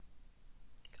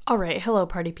Alright, hello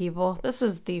party people. This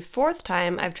is the fourth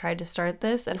time I've tried to start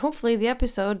this, and hopefully the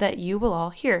episode that you will all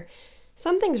hear.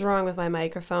 Something's wrong with my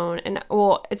microphone, and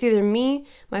it's either me,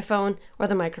 my phone, or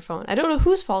the microphone. I don't know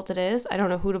whose fault it is, I don't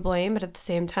know who to blame, but at the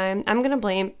same time, I'm gonna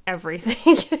blame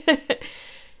everything.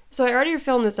 So I already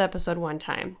filmed this episode one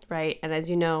time, right? And as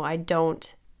you know, I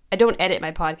don't edit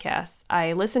my podcasts.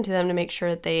 I listen to them to make sure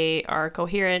that they are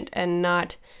coherent and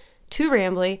not too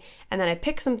rambly, and then I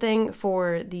pick something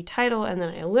for the title, and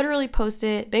then I literally post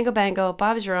it, bingo bango,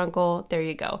 Bob's your uncle, there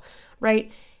you go, right?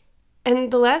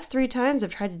 And the last 3 times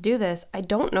I've tried to do this, I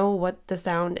don't know what the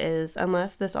sound is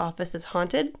unless this office is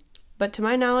haunted, but to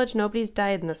my knowledge, nobody's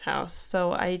died in this house,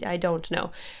 so I don't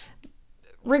know.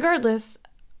 Regardless,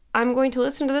 I'm going to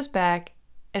listen to this back,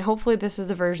 and hopefully this is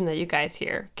the version that you guys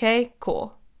hear, okay?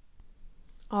 Cool.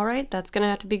 Alright, that's gonna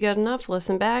have to be good enough.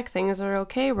 Listen back, things are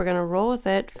okay, we're gonna roll with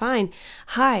it. Fine.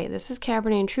 Hi, this is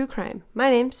Cabernet and True Crime. My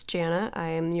name's Jana,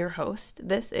 I am your host.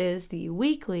 This is the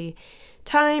weekly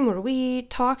time where we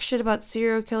talk shit about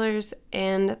serial killers,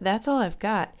 and that's all I've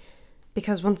got.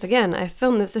 Because once again, I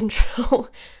filmed this intro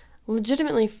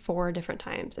legitimately 4 different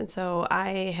times, and so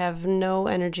I have no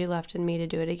energy left in me to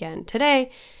do it again. Today,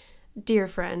 dear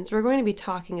friends, we're going to be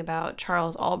talking about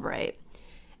Charles Albright.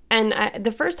 And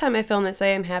the first time I filmed this, I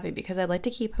am happy because I'd like to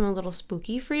keep him a little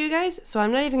spooky for you guys. So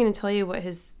I'm not even going to tell you what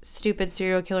his stupid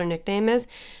serial killer nickname is.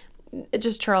 It's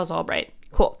just Charles Albright.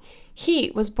 Cool. He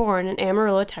was born in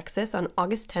Amarillo, Texas on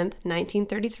August 10th,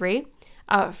 1933.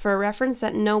 For a reference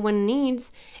that no one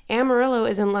needs, Amarillo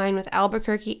is in line with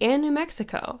Albuquerque and New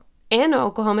Mexico and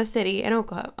Oklahoma City and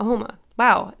Oklahoma.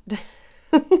 Wow.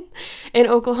 In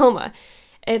Oklahoma.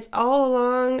 It's all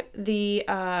along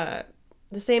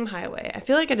the same highway. I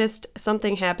feel like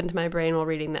something happened to my brain while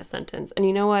reading that sentence. And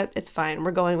you know what? It's fine.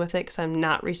 We're going with it because I'm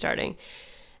not restarting.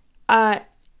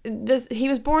 He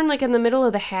was born like in the middle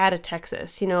of the hat of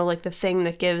Texas, like the thing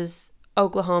that gives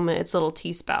Oklahoma its little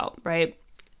T-spout, right?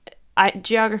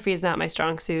 Geography is not my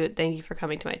strong suit. Thank you for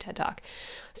coming to my TED Talk.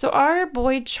 So our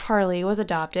boy Charlie was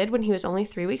adopted when he was only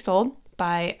 3 weeks old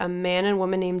by a man and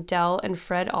woman named Dell and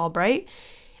Fred Albright.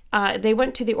 They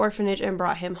went to the orphanage and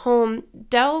brought him home.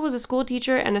 Dell was a school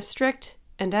teacher and a strict,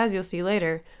 and as you'll see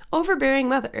later, overbearing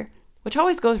mother, which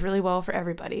always goes really well for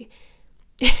everybody.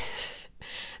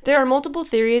 There are multiple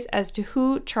theories as to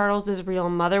who Charles's real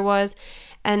mother was,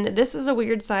 and this is a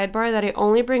weird sidebar that I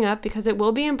only bring up because it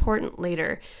will be important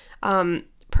later.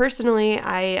 Personally,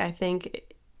 I think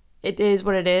it is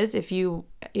what it is. If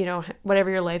whatever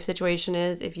your life situation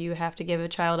is, if you have to give a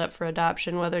child up for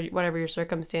adoption, whatever your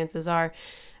circumstances are,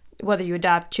 whether you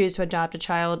choose to adopt a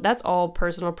child, that's all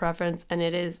personal preference, and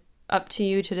it is up to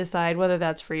you to decide whether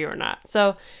that's for you or not.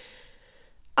 So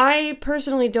I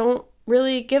personally don't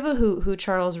really give a hoot who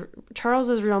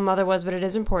Charles's real mother was, but it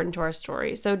is important to our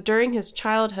story. So during his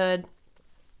childhood,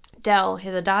 Dell,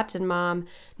 his adopted mom,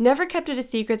 never kept it a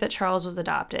secret that Charles was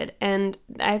adopted, and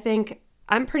I think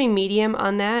I'm pretty medium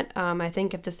on that. I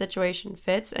think if the situation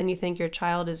fits and you think your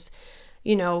child is,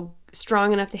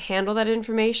 strong enough to handle that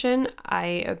information, I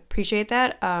appreciate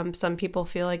that. Some people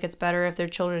feel like it's better if their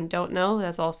children don't know.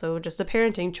 That's also just a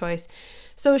parenting choice.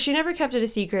 So she never kept it a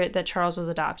secret that Charles was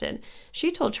adopted. She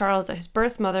told Charles that his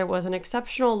birth mother was an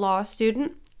exceptional law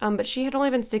student, but she had only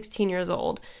been 16 years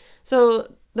old.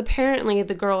 So apparently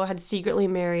the girl had secretly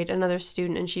married another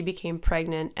student and she became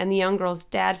pregnant, and the young girl's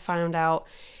dad found out,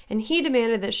 and he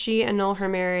demanded that she annul her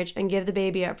marriage and give the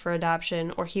baby up for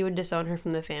adoption, or he would disown her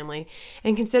from the family.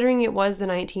 And considering it was the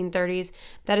 1930s,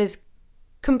 that is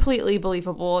completely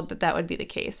believable that would be the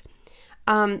case.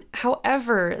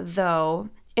 However, though,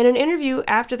 in an interview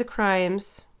after the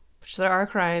crimes, which there are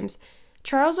crimes,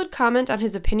 Charles would comment on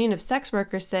his opinion of sex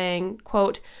workers saying,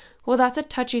 quote, "Well, that's a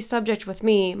touchy subject with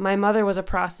me. My mother was a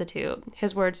prostitute."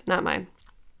 His words, not mine.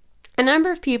 A number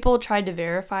of people tried to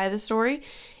verify the story,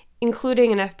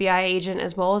 including an FBI agent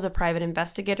as well as a private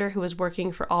investigator who was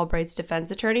working for Albright's defense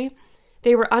attorney.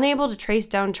 They were unable to trace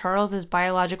down Charles's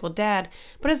biological dad,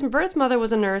 but his birth mother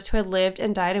was a nurse who had lived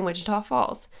and died in Wichita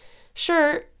Falls.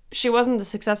 Sure, she wasn't the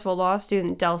successful law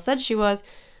student Dell said she was,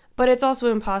 but it's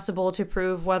also impossible to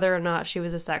prove whether or not she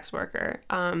was a sex worker.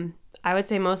 I would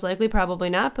say most likely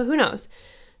probably not, but who knows?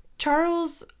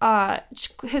 Charles,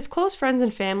 his close friends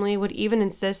and family would even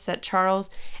insist that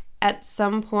Charles, at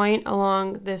some point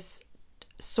along this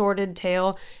sordid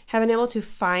tale, have been able to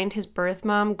find his birth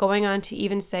mom, going on to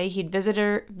even say he'd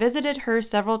visited her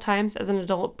several times as an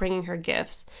adult, bringing her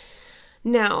gifts.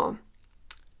 Now,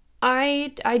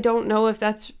 I don't know if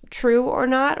that's true or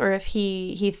not, or if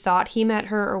he thought he met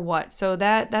her or what. So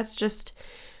that's just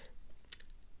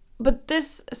But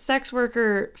this sex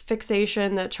worker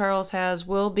fixation that Charles has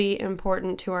will be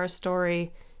important to our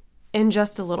story in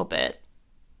just a little bit.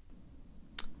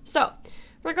 So,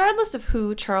 regardless of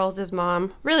who Charles's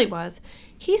mom really was,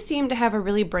 he seemed to have a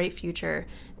really bright future.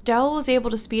 Dell was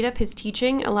able to speed up his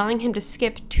teaching, allowing him to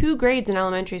skip 2 grades in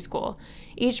elementary school.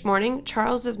 Each morning,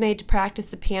 Charles was made to practice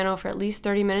the piano for at least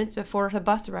 30 minutes before the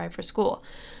bus arrived for school.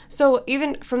 So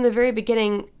even from the very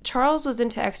beginning, Charles was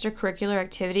into extracurricular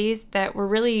activities that were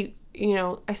really,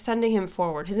 sending him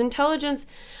forward. His intelligence,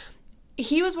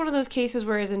 he was one of those cases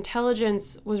where his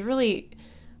intelligence was really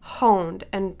honed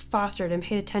and fostered and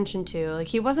paid attention to. Like,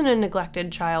 he wasn't a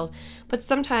neglected child, but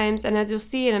sometimes, and as you'll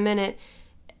see in a minute,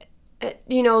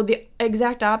 the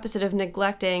exact opposite of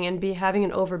neglecting and having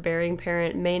an overbearing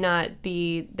parent may not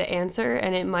be the answer,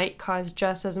 and it might cause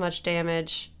just as much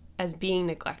damage as being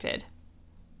neglected.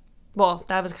 Well,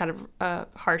 that was kind of a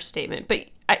harsh statement, but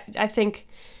I think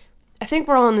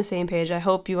we're all on the same page. I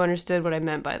hope you understood what I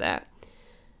meant by that.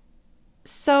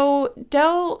 So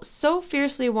Dell so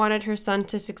fiercely wanted her son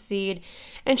to succeed,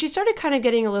 and she started kind of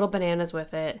getting a little bananas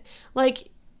with it. Like,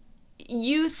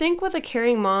 you think with a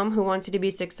caring mom who wants you to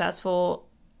be successful,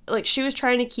 like, she was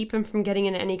trying to keep him from getting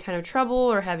into any kind of trouble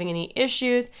or having any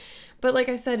issues. But like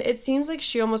I said, it seems like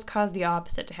she almost caused the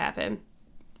opposite to happen.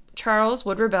 Charles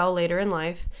would rebel later in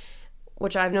life,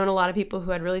 which I've known a lot of people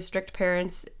who had really strict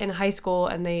parents in high school,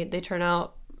 and they turn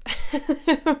out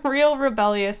real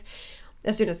rebellious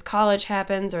as soon as college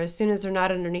happens or as soon as they're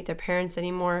not underneath their parents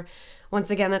anymore. Once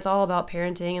again, that's all about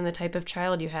parenting and the type of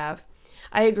child you have.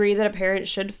 I agree that a parent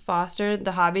should foster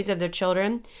the hobbies of their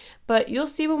children, but you'll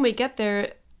see when we get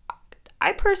there,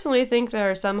 I personally think there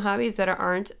are some hobbies that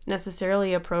aren't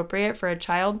necessarily appropriate for a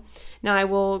child. Now, I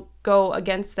will go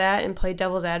against that and play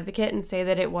devil's advocate and say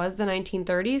that it was the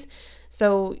 1930s.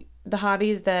 So the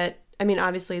hobbies that,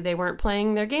 obviously they weren't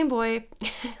playing their Game Boy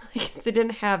because they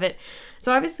didn't have it.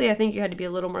 So obviously I think you had to be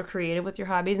a little more creative with your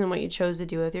hobbies and what you chose to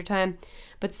do with your time.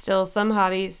 But still, some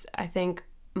hobbies I think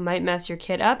might mess your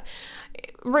kid up.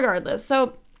 Regardless,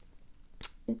 so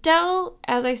Dell,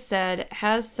 as I said,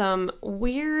 has some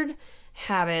weird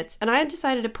habits, and I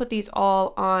decided to put these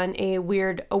all on a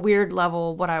weird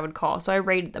level, what I would call. So I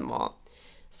rated them all.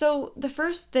 So the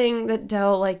first thing that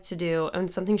Dell liked to do,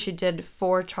 and something she did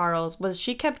for Charles, was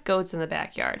she kept goats in the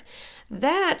backyard.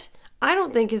 That I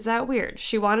don't think is that weird.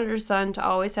 She wanted her son to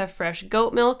always have fresh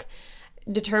goat milk,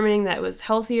 determining that it was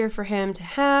healthier for him to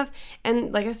have.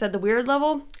 And like I said, the weird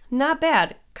level, not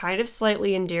bad, kind of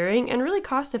slightly endearing, and really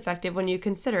cost effective when you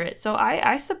consider it. So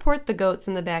I support the goats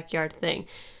in the backyard thing.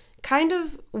 Kind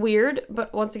of weird,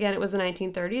 but once again, it was the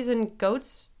 1930s,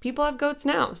 and people have goats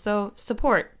now, so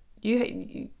support.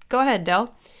 You go ahead,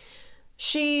 Dell.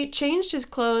 She changed his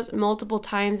clothes multiple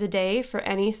times a day for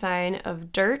any sign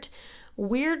of dirt.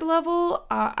 Weird level,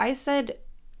 I said,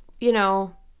 kind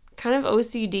of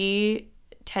OCD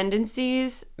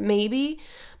tendencies, maybe.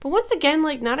 But once again,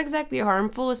 like, not exactly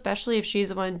harmful, especially if she's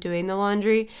the one doing the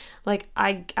laundry. Like,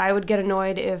 I would get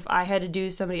annoyed if I had to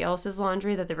do somebody else's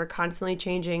laundry, that they were constantly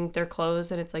changing their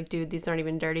clothes, and it's like, dude, these aren't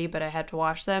even dirty, but I had to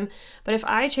wash them. But if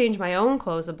I change my own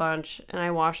clothes a bunch and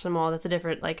I wash them all, that's a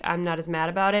different, like, I'm not as mad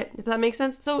about it, if that makes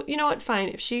sense. So, you know what, fine.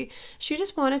 If she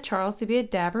just wanted Charles to be a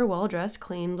dapper, well-dressed,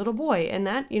 clean little boy, and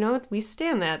that, we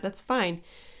stand that. That's fine.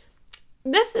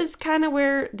 This is kind of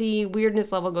where the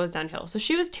weirdness level goes downhill. So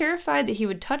she was terrified that he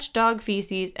would touch dog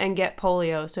feces and get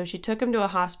polio. So she took him to a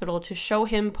hospital to show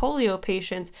him polio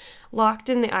patients locked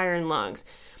in the iron lungs.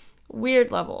 Weird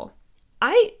level.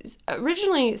 I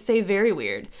originally say very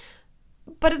weird.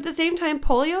 But at the same time,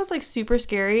 polio is like super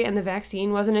scary, and the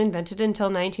vaccine wasn't invented until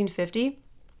 1950.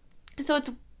 So it's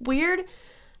weird,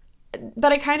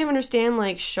 but I kind of understand,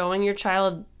 like, showing your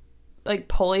child like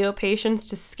polio patients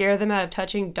to scare them out of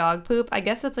touching dog poop. I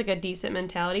guess that's like a decent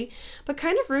mentality, but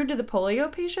kind of rude to the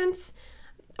polio patients.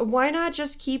 Why not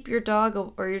just keep your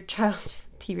dog or your child,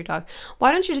 keep your dog.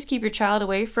 Why don't you just keep your child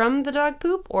away from the dog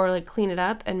poop, or like clean it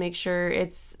up and make sure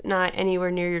it's not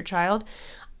anywhere near your child?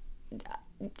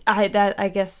 I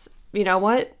guess, you know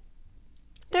what?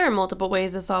 There are multiple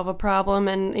ways to solve a problem,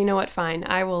 and you know what? Fine.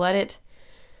 I will let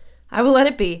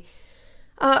it be.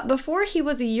 Before he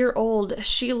was a year old,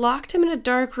 she locked him in a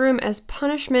dark room as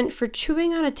punishment for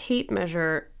chewing on a tape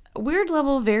measure. Weird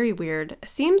level, very weird.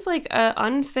 Seems like an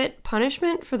unfit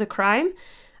punishment for the crime.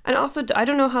 And also, I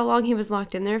don't know how long he was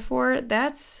locked in there for.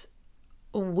 That's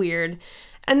weird.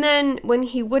 And then when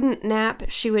he wouldn't nap,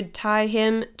 she would tie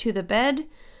him to the bed.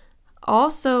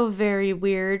 Also very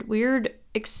weird. Weird,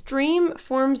 extreme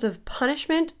forms of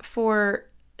punishment for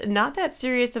not that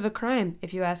serious of a crime,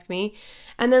 if you ask me.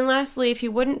 And then lastly, if he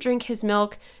wouldn't drink his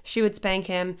milk, she would spank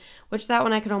him, which that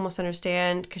one I could almost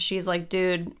understand, because she's like,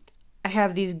 dude, I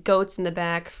have these goats in the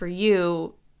back for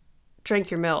you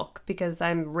drink your milk because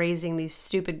I'm raising these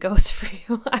stupid goats for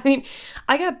you. I mean,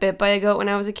 I got bit by a goat when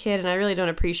I was a kid and I really don't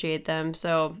appreciate them.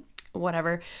 So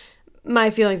whatever. My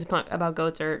feelings about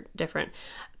goats are different,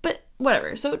 but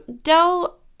whatever. So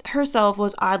Dell herself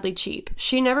was oddly cheap.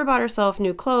 She never bought herself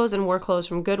new clothes and wore clothes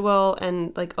from Goodwill,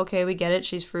 and like, okay, we get it.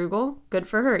 She's frugal. Good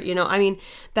for her. I mean,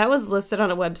 that was listed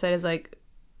on a website as like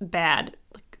bad.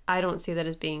 Like, I don't see that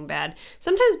as being bad.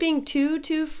 Sometimes being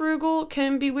too frugal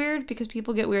can be weird because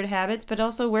people get weird habits, but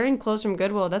also wearing clothes from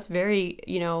Goodwill, that's very,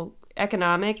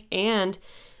 economic and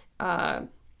I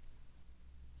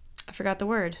forgot the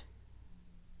word.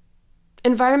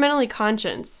 Environmentally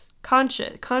conscious.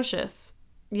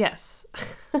 Yes.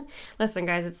 Listen,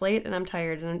 guys, it's late and I'm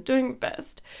tired and I'm doing my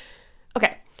best.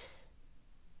 Okay.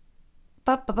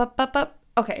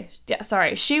 Okay, yeah,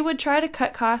 sorry. She would try to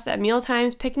cut costs at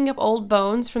mealtimes, picking up old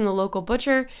bones from the local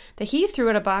butcher that he threw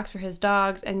in a box for his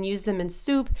dogs and used them in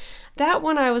soup. That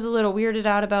one I was a little weirded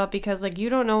out about because, like, you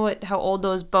don't know how old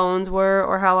those bones were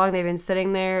or how long they've been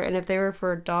sitting there. And if they were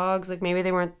for dogs, like, maybe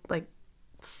they weren't, like,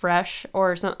 fresh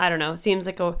or something. I don't know. It seems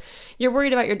like you're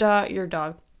worried about your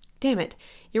dog. Damn it.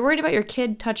 You're worried about your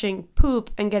kid touching poop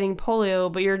and getting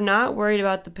polio, but you're not worried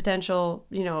about the potential,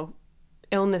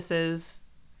 illnesses,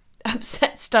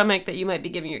 upset stomach that you might be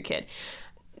giving your kid.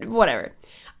 Whatever.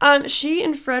 She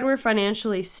and Fred were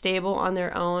financially stable on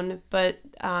their own, but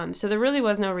so there really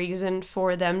was no reason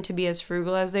for them to be as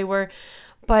frugal as they were.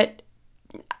 But,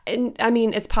 I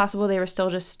mean, it's possible they were still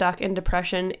just stuck in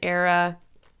Depression era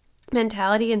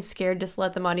mentality and scared to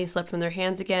let the money slip from their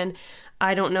hands again.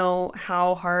 I don't know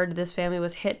how hard this family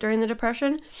was hit during the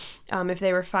Depression. If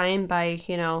they were fine by,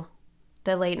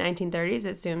 the late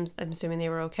 1930s, I'm assuming they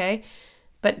were okay.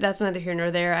 But that's neither here nor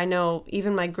there. I know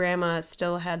even my grandma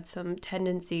still had some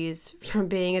tendencies from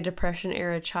being a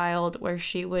Depression-era child where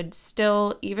she would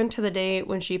still, even to the day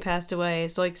when she passed away,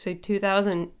 so like say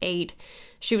 2008,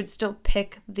 she would still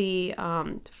pick the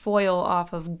foil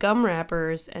off of gum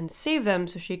wrappers and save them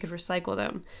so she could recycle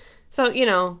them. So,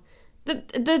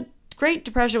 the Great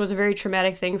Depression was a very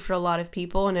traumatic thing for a lot of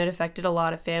people and it affected a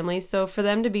lot of families. So for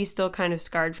them to be still kind of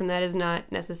scarred from that is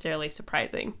not necessarily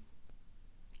surprising.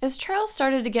 As Charles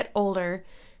started to get older,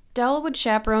 Dell would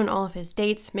chaperone all of his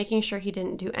dates, making sure he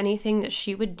didn't do anything that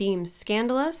she would deem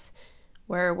scandalous.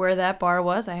 Where that bar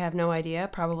was, I have no idea,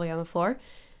 probably on the floor.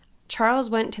 Charles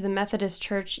went to the Methodist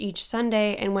church each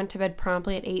Sunday and went to bed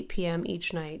promptly at 8 p.m.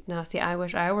 each night. Now, see, I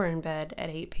wish I were in bed at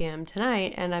 8 p.m.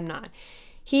 tonight, and I'm not.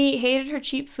 He hated her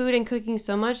cheap food and cooking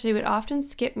so much that he would often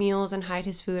skip meals and hide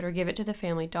his food or give it to the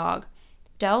family dog.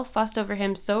 Dell fussed over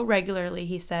him so regularly,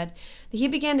 he said, that he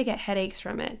began to get headaches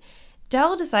from it.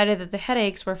 Dell decided that the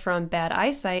headaches were from bad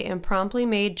eyesight and promptly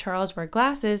made Charles wear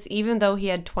glasses even though he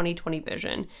had 20/20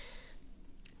 vision.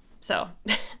 So,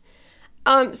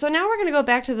 so now we're going to go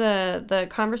back to the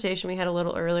conversation we had a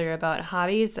little earlier about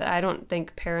hobbies that I don't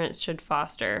think parents should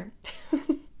foster.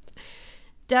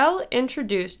 Dell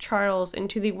introduced Charles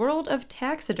into the world of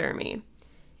taxidermy.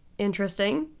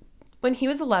 Interesting. When he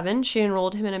was 11, she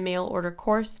enrolled him in a mail order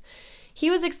course. He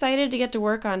was excited to get to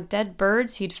work on dead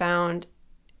birds he'd found,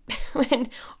 and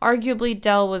arguably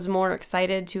Dell was more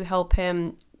excited to help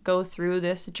him go through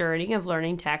this journey of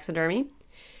learning taxidermy.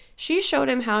 She showed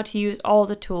him how to use all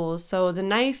the tools, so the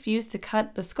knife used to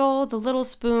cut the skull, the little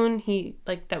spoon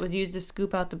that was used to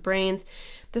scoop out the brains,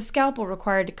 the scalpel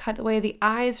required to cut away the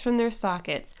eyes from their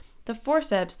sockets, the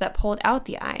forceps that pulled out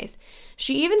the eyes.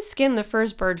 She even skinned the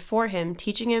first bird for him,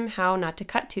 teaching him how not to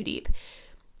cut too deep.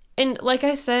 And like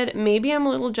I said, maybe I'm a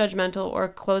little judgmental or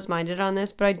closed-minded on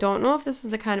this, but I don't know if this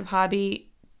is the kind of hobby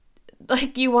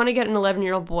like you want to get an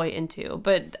 11-year-old boy into.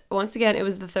 But once again, it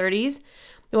was the 30s.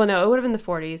 Well, no, it would have been the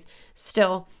 40s.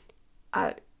 Still,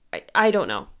 I don't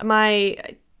know. My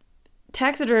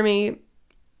taxidermy,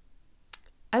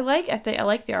 I like the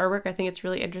artwork. I think it's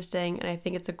really interesting, and I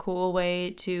think it's a cool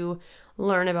way to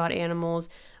learn about animals.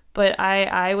 But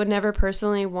I would never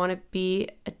personally want to be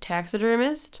a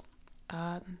taxidermist.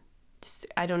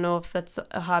 I don't know if that's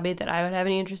a hobby that I would have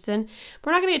any interest in.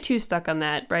 We're not going to get too stuck on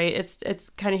that, right? It's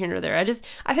kind of here nor there.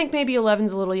 I think maybe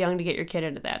 11's a little young to get your kid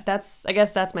into that. I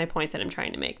guess that's my point that I'm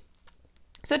trying to make.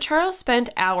 So Charles spent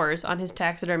hours on his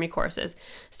taxidermy courses,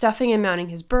 stuffing and mounting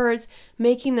his birds,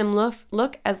 making them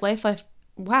look as lifelike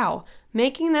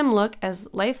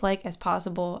as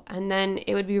possible, and then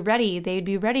they'd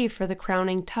be ready for the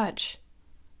crowning touch,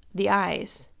 the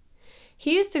eyes.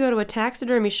 He used to go to a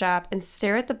taxidermy shop and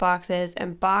stare at the boxes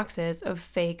and boxes of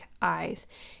fake eyes.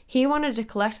 He wanted to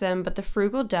collect them, but the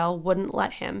frugal Dell wouldn't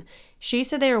let him. She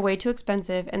said they were way too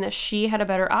expensive and that she had a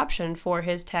better option for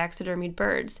his taxidermied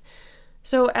birds.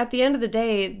 So at the end of the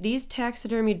day, these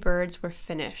taxidermied birds were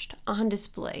finished, on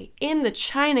display, in the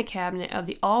china cabinet of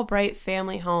the Albright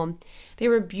family home. They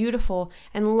were beautiful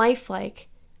and lifelike,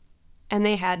 and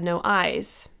they had no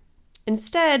eyes.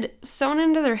 Instead, sewn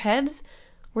into their heads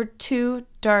were 2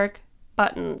 dark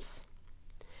buttons.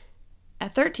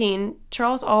 At 13,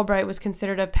 Charles Albright was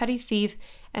considered a petty thief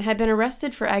and had been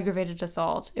arrested for aggravated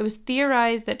assault. It was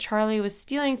theorized that Charlie was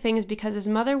stealing things because his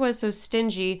mother was so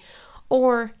stingy,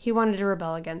 or he wanted to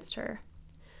rebel against her.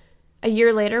 A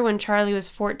year later, when Charlie was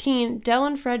 14, Del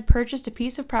and Fred purchased a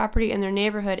piece of property in their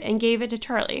neighborhood and gave it to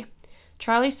Charlie.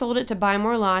 Charlie sold it to buy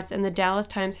more lots, and the Dallas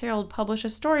Times-Herald published a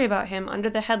story about him under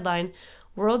the headline,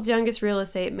 "World's Youngest Real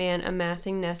Estate Man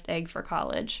Amassing Nest Egg for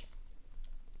College."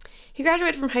 He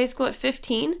graduated from high school at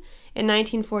 15 in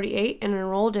 1948 and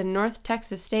enrolled in North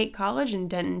Texas State College in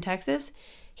Denton, Texas.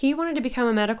 He wanted to become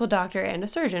a medical doctor and a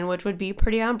surgeon, which would be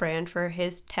pretty on brand for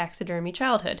his taxidermy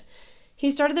childhood. He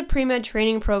started the pre-med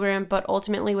training program, but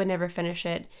ultimately would never finish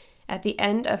it. At the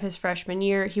end of his freshman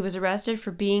year, he was arrested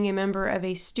for being a member of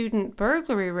a student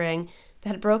burglary ring that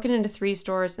had broken into 3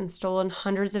 stores and stolen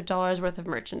hundreds of dollars worth of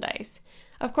merchandise.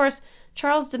 Of course,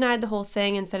 Charles denied the whole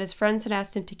thing and said his friends had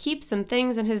asked him to keep some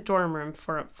things in his dorm room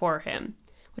for him,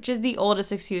 which is the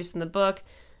oldest excuse in the book.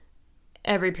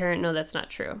 Every parent knows that's not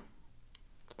true.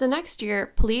 The next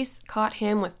year, police caught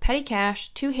him with petty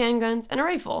cash, 2 handguns, and a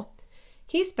rifle.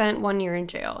 He spent 1 year in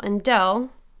jail, and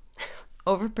Del,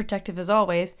 overprotective as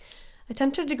always,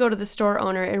 attempted to go to the store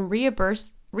owner and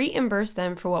reimburse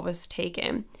them for what was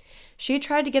taken. She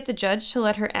tried to get the judge to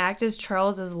let her act as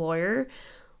Charles's lawyer,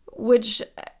 which,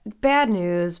 bad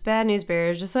news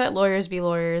bears, just let lawyers be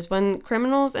lawyers. When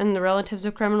criminals and the relatives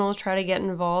of criminals try to get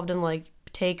involved and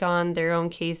take on their own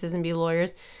cases and be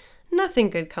lawyers, nothing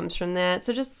good comes from that,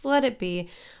 so just let it be.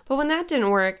 But when that didn't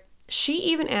work, she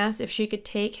even asked if she could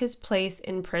take his place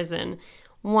in prison.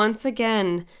 Once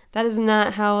again, that is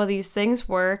not how these things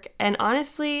work, and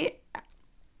honestly,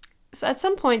 at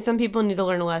some point, some people need to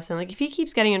learn a lesson. If he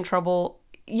keeps getting in trouble,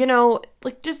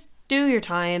 just do your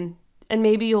time, and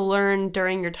maybe you'll learn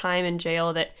during your time in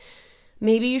jail that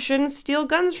maybe you shouldn't steal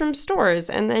guns from stores,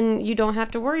 and then you don't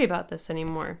have to worry about this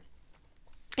anymore.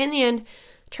 In the end,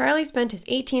 Charlie spent his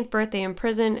 18th birthday in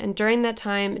prison, and during that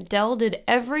time, Del did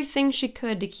everything she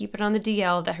could to keep it on the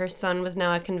DL that her son was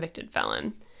now a convicted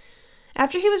felon.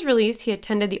 After he was released, he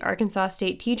attended the Arkansas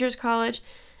State Teachers College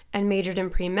and majored in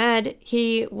pre-med.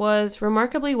 He was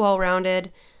remarkably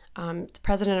well-rounded, the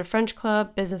president of French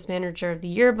Club, business manager of the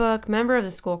yearbook, member of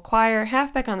the school choir,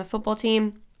 halfback on the football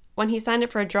team. When he signed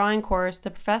up for a drawing course,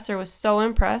 the professor was so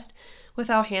impressed with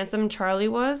how handsome Charlie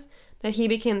was that he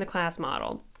became the class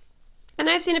model. And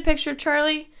I've seen a picture of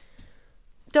Charlie.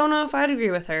 Don't know if I'd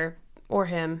agree with her or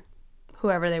him,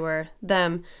 whoever they were,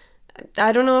 them.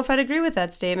 I don't know if I'd agree with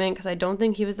that statement because I don't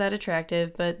think he was that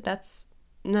attractive, but that's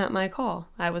not my call.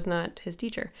 I was not his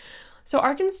teacher. So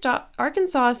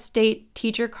Arkansas State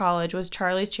Teacher College was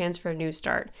Charlie's chance for a new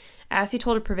start. As he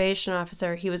told a probation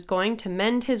officer, he was going to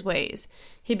mend his ways.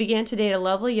 He began to date a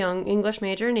lovely young English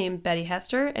major named Betty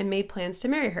Hester and made plans to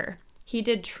marry her. He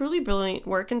did truly brilliant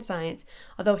work in science,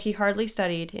 although he hardly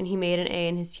studied, and he made an A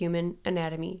in his human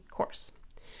anatomy course.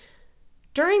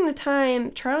 During the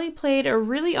time, Charlie played a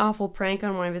really awful prank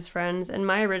on one of his friends, and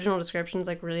my original description's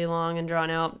really long and drawn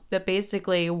out, but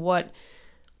basically what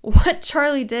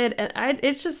Charlie did, and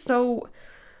this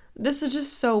is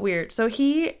just so weird. So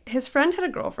his friend had a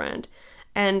girlfriend,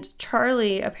 and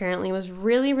Charlie apparently was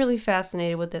really, really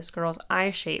fascinated with this girl's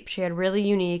eye shape. She had really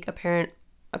unique,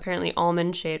 apparently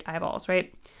almond-shaped eyeballs,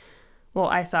 right? Well,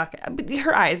 eye socket, but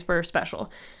her eyes were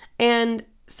special. And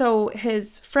so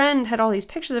his friend had all these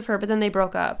pictures of her, but then they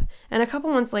broke up. And a couple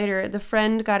months later, the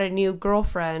friend got a new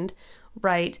girlfriend,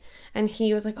 right? And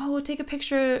he was like, "Oh, take a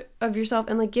picture of yourself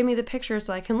and give me the picture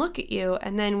so I can look at you."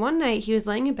 And then one night he was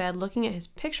laying in bed looking at his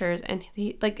pictures, and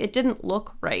it didn't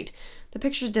look right. The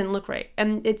pictures didn't look right.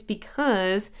 And it's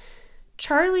because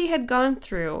Charlie had gone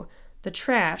through the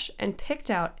trash and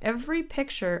picked out every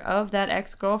picture of that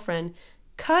ex-girlfriend,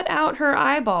 cut out her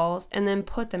eyeballs, and then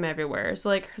put them everywhere. So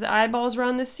the eyeballs were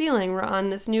on the ceiling, were on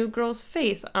this new girl's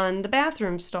face, on the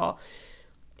bathroom stall.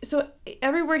 So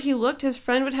everywhere he looked, his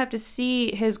friend would have to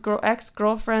see his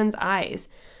ex-girlfriend's eyes.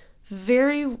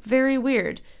 Very, very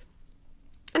weird.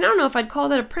 And I don't know if I'd call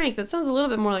that a prank. That sounds a little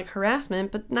bit more like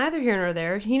harassment, but neither here nor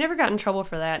there. He never got in trouble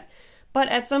for that. But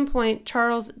at some point,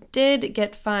 Charles did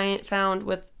get found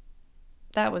with...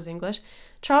 That was English.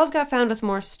 Charles got found with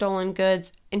more stolen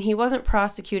goods, and he wasn't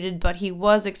prosecuted, but he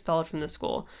was expelled from the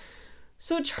school.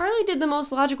 So Charlie did the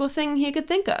most logical thing he could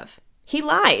think of. he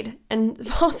lied and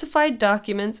falsified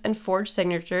documents and forged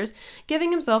signatures, giving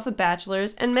himself a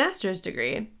bachelor's and master's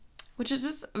degree, which is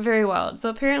just very wild. So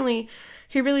apparently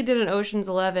he really did an Ocean's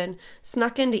 11,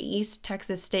 snuck into East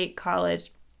Texas State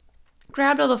College,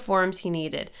 grabbed all the forms he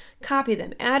needed, copied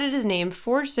them, added his name,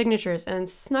 forged signatures, and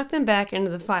snuck them back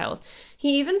into the files.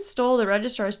 He even stole the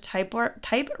registrar's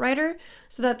typewriter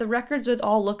so that the records would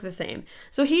all look the same.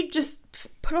 So he just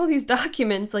put all these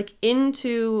documents like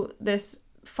into this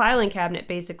filing cabinet,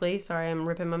 basically. Sorry, I'm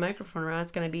ripping my microphone around.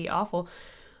 It's going to be awful.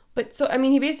 But so, I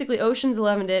mean, he basically Ocean's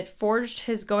 11'd it, forged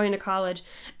his going to college,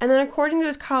 and then according to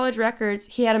his college records,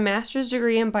 he had a master's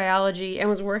degree in biology and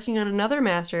was working on another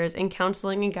master's in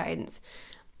counseling and guidance.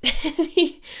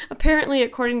 He apparently,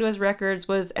 according to his records,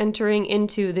 was entering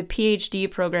into the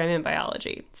PhD program in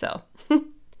biology. So,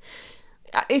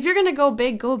 if you're going to go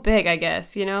big, I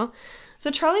guess, you know?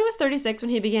 So Charlie was 36 when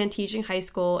he began teaching high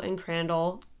school in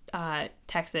Crandall,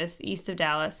 Texas, east of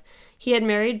Dallas. He had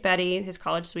married Betty, his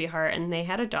college sweetheart, and they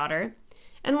had a daughter.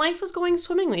 And life was going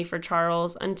swimmingly for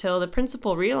Charles until the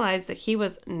principal realized that he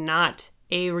was not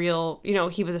a real,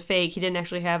 he was a fake. He didn't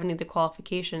actually have any of the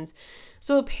qualifications.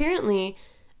 So apparently,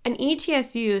 an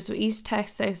ETSU, so East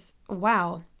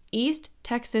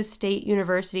Texas State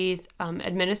University's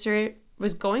administrator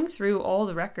was going through all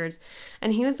the records,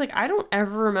 and he was like, I don't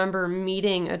ever remember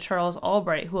meeting a Charles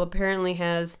Albright who apparently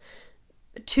has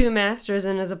 2 masters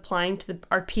and is applying to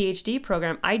our PhD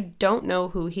program. I don't know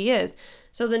who he is.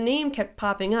 So the name kept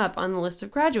popping up on the list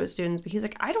of graduate students, but he's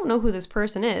like, I don't know who this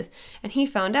person is. And he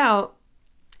found out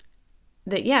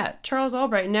that, yeah, Charles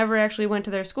Albright never actually went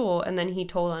to their school, and then he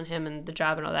told on him and the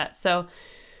job and all that. So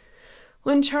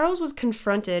when Charles was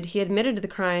confronted, he admitted to the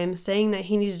crime, saying that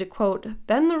he needed to, quote,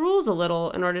 bend the rules a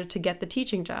little in order to get the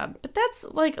teaching job. But that's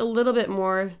like a little bit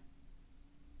more,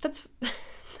 that's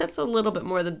a little bit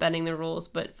more than bending the rules,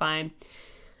 but fine.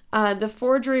 The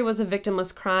forgery was a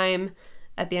victimless crime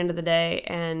at the end of the day,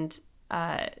 and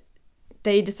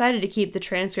they decided to keep the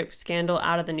transcript scandal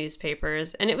out of the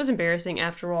newspapers. And it was embarrassing,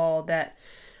 after all, that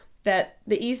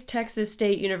the East Texas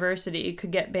State University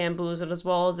could get bamboozled, as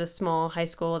well as this small high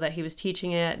school that he was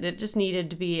teaching at. It just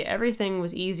needed to be, everything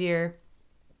was easier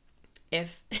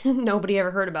if nobody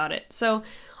ever heard about it. So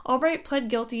Albright pled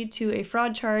guilty to a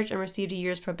fraud charge and received a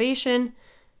year's probation.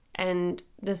 And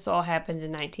this all happened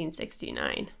in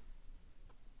 1969.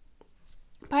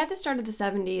 By the start of the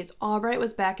 70s, Albright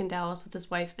was back in Dallas with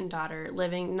his wife and daughter,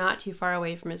 living not too far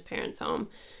away from his parents' home.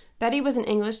 Betty was an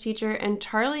English teacher, and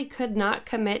Charlie could not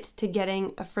commit to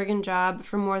getting a friggin' job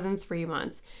for more than 3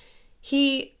 months.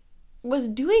 He was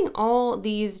doing all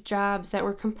these jobs that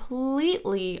were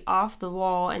completely off the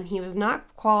wall, and he was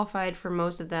not qualified for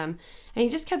most of them, and he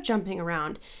just kept jumping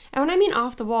around. And when I mean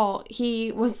off the wall,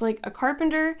 he was like a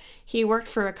carpenter, he worked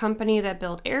for a company that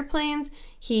built airplanes,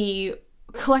 he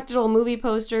collected old movie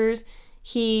posters,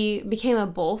 he became a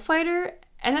bullfighter,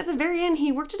 and at the very end,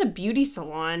 he worked at a beauty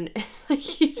salon.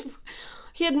 he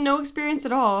had no experience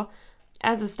at all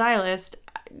as a stylist.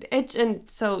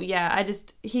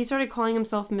 He started calling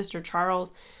himself Mr.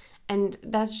 Charles, and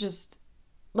that's just,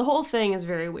 the whole thing is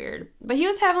very weird. But he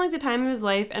was having like the time of his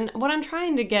life, and what I'm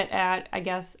trying to get at, I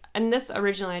guess, and this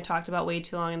originally I talked about way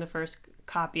too long in the first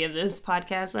copy of this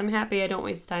podcast. I'm happy I don't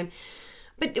waste time.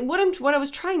 But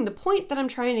the point that I'm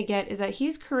trying to get is that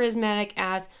he's charismatic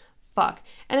as fuck.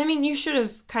 And I mean, you should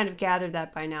have kind of gathered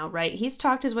that by now, right? He's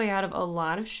talked his way out of a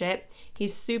lot of shit.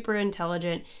 He's super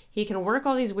intelligent. He can work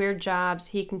all these weird jobs.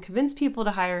 He can convince people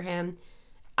to hire him.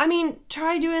 I mean,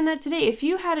 try doing that today. If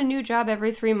you had a new job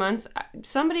every 3 months,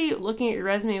 somebody looking at your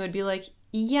resume would be like,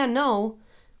 yeah, no,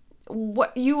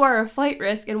 what, you are a flight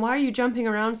risk, and why are you jumping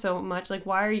around so much? Like,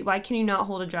 why can you not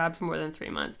hold a job for more than 3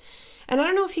 months? And I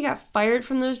don't know if he got fired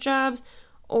from those jobs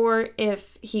or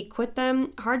if he quit them.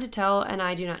 Hard to tell, and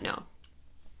I do not know.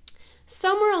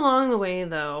 Somewhere along the way,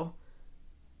 though,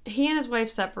 he and his wife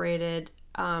separated.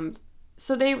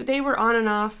 So they were on and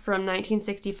off from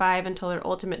 1965 until their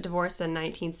ultimate divorce in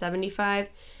 1975.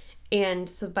 And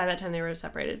so by that time, they were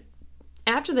separated.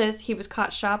 After this, he was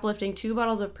caught shoplifting 2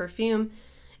 bottles of perfume.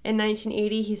 In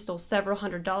 1980, he stole several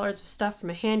 $100s of stuff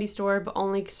from a handy store, but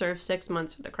only served 6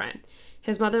 months for the crime.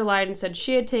 His mother lied and said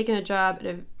she had taken a job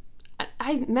at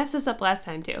I messed this up last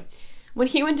time, too. When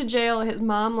he went to jail, his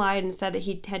mom lied and said that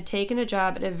he had taken a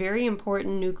job at a very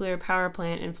important nuclear power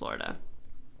plant in Florida.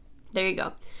 There you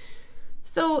go.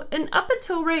 So, and up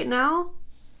until right now,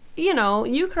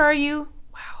 you could argue,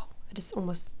 wow, I just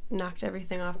almost knocked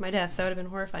everything off my desk. That would have been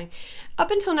horrifying.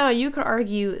 Up until now, you could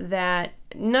argue that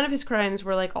none of his crimes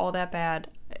were like all that bad.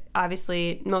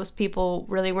 Obviously, most people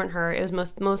really weren't hurt. It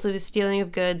was mostly the stealing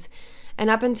of goods. And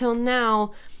up until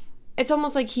now, it's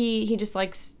almost like he just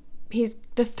likes he's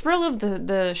the thrill of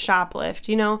the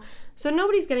shoplift, so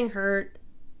nobody's getting hurt,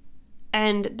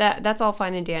 and that's all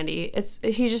fine and dandy.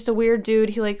 He's just a weird dude.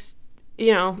 He likes,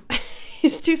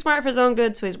 he's too smart for his own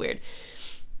good, so he's weird.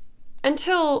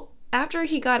 Until after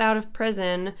he got out of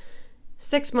prison,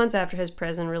 6 months after his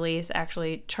prison release,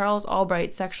 actually, Charles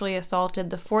Albright sexually assaulted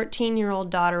the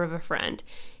 14-year-old daughter of a friend.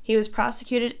 He was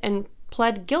prosecuted and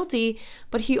pled guilty,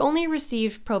 but he only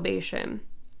received probation,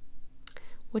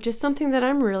 which is something that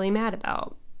I'm really mad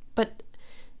about. But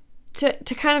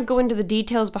to kind of go into the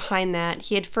details behind that,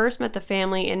 he had first met the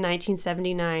family in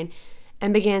 1979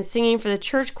 and began singing for the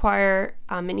church choir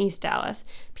in East Dallas.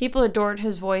 People adored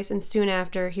his voice, and soon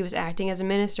after, he was acting as a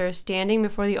minister, standing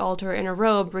before the altar in a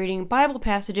robe, reading Bible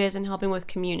passages and helping with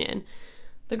communion.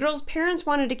 The girl's parents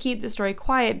wanted to keep the story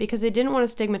quiet because they didn't want to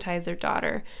stigmatize their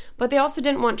daughter, but they also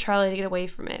didn't want Charlie to get away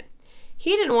from it.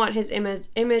 He didn't want his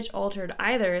image altered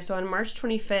either, so on March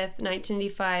 25th,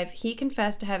 1985, he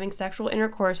confessed to having sexual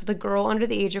intercourse with a girl under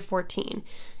the age of 14.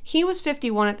 He was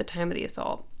 51 at the time of the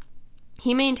assault.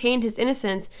 He maintained his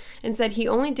innocence and said he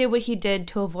only did what he did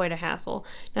to avoid a hassle.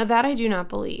 Now that I do not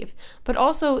believe. But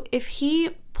also, if he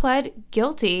pled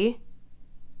guilty,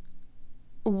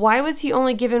 why was he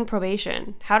only given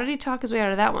probation? How did he talk his way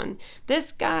out of that one?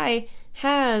 This guy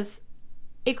has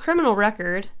a criminal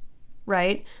record,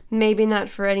 right? Maybe not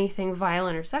for anything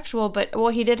violent or sexual, but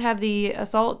he did have the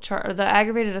the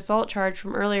aggravated assault charge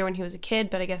from earlier when he was a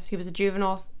kid, but I guess he was a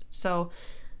juvenile, so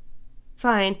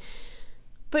fine.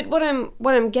 But what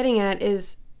I'm getting at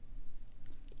is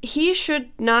he should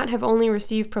not have only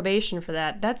received probation for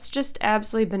that. That's just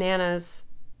absolutely bananas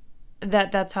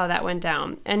that's how that went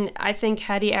down. And I think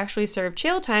had he actually served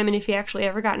jail time, and if he actually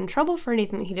ever got in trouble for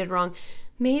anything that he did wrong,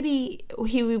 maybe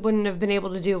he wouldn't have been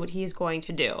able to do what he's going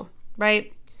to do,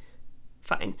 right?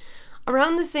 Fine.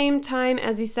 Around the same time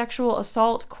as the sexual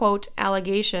assault, quote,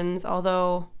 allegations,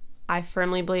 although I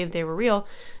firmly believe they were real,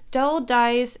 Dell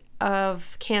dies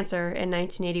of cancer in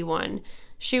 1981.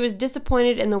 She was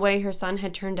disappointed in the way her son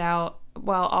had turned out,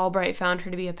 while Albright found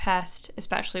her to be a pest,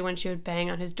 especially when she would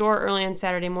bang on his door early on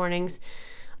Saturday mornings.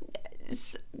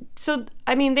 So,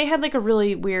 I mean, they had like a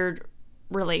really weird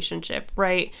relationship,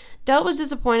 right? Dell was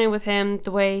disappointed with him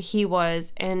the way he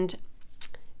was, and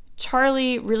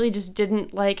Charlie really just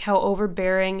didn't like how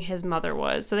overbearing his mother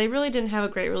was. So they really didn't have a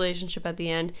great relationship at the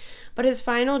end. But his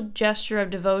final gesture of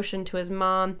devotion to his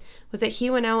mom was that he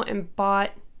went out and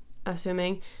bought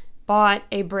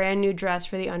a brand new dress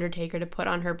for the Undertaker to put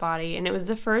on her body, and it was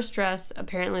the first dress,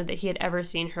 apparently, that he had ever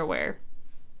seen her wear.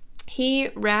 He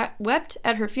wept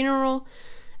at her funeral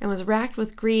and was racked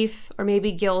with grief, or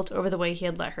maybe guilt, over the way he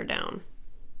had let her down.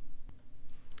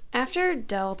 After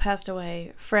Dell passed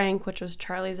away, Frank, which was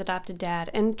Charlie's adopted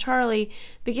dad, and Charlie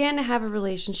began to have a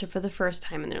relationship for the first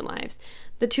time in their lives.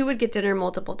 The two would get dinner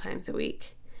multiple times a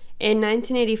week. In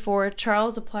 1984,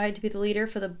 Charles applied to be the leader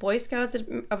for the Boy Scouts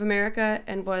of America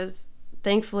and was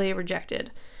thankfully rejected.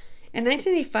 In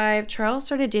 1985, Charles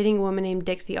started dating a woman named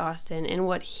Dixie Austin in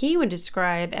what he would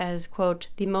describe as, quote,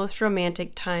 the most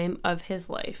romantic time of his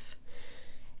life.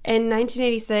 In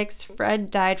 1986,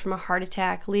 Fred died from a heart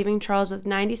attack, leaving Charles with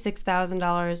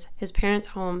 $96,000, his parents'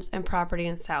 homes, and property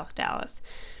in South Dallas.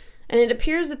 And it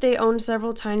appears that they owned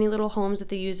several tiny little homes that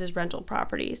they used as rental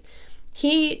properties.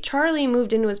 Charlie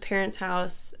moved into his parents'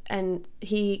 house, and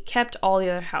he kept all the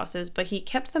other houses, but he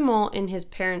kept them all in his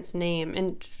parents' name,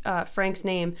 and Frank's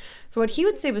name, for what he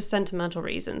would say was sentimental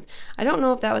reasons. I don't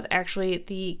know if that was actually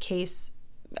the case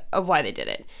of why they did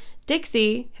it.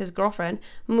 Dixie, his girlfriend,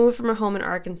 moved from her home in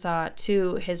Arkansas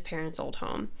to his parents' old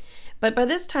home. But by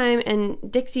this time,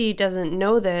 and Dixie doesn't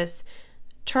know this,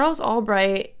 Charles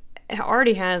Albright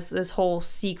already has this whole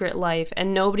secret life,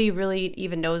 and nobody really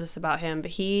even knows this about him,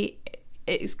 but he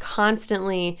is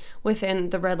constantly within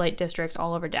the red light districts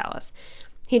all over Dallas.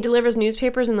 He delivers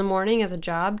newspapers in the morning as a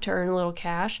job to earn a little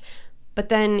cash, but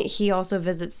then he also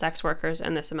visits sex workers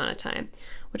in this amount of time,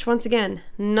 which, once again,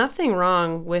 nothing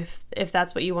wrong with if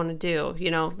that's what you want to do,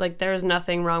 there's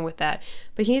nothing wrong with that.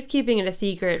 But he's keeping it a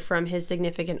secret from his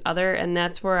significant other, and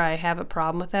that's where I have a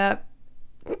problem with that.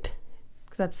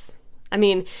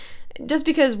 Just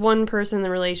because one person in the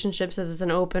relationship says it's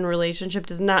an open relationship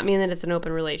does not mean that it's an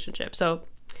open relationship. So,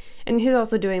 and he's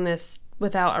also doing this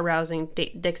without arousing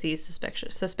Dixie's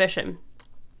suspicion.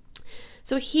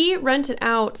 So he rented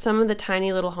out some of the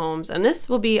tiny little homes, and this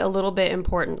will be a little bit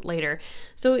important later.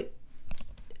 So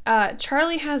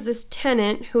Charlie has this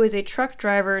tenant who is a truck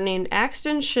driver named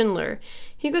Axton Schindler.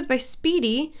 He goes by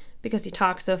Speedy because he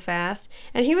talks so fast,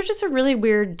 and he was just a really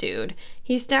weird dude.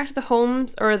 He stacked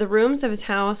the rooms of his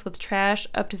house with trash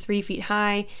up to 3 feet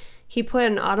high. He put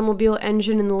an automobile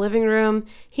engine in the living room.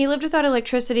 He lived without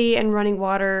electricity and running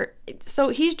water. So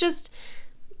he's just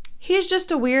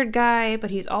a weird guy,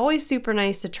 but he's always super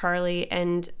nice to Charlie.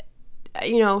 And,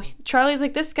 Charlie's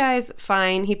like, this guy's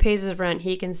fine. He pays his rent.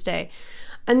 He can stay.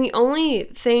 And the only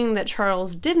thing that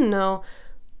Charles didn't know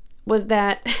was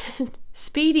that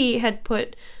Speedy had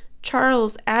put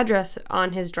Charles' address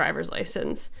on his driver's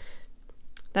license.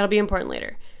 That'll be important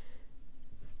later.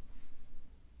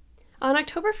 On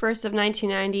October 1st of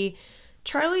 1990,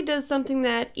 Charlie does something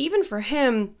that, even for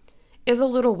him, is a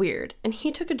little weird, and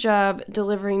he took a job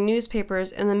delivering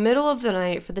newspapers in the middle of the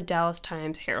night for the Dallas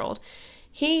Times-Herald.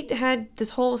 He had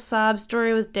this whole sob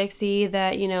story with Dixie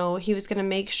that, he was going to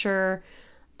make sure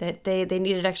that they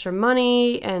needed extra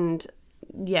money, and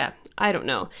yeah, I don't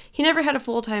know. He never had a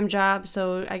full-time job,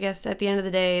 so I guess at the end of the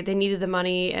day, they needed the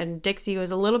money, and Dixie was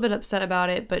a little bit upset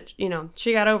about it, but,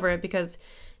 she got over it because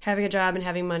having a job and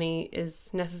having money is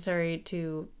necessary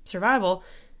to survival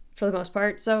for the most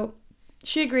part, so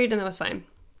she agreed and that was fine.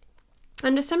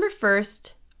 On December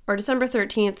 13th,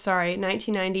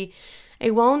 1990, a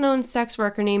well-known sex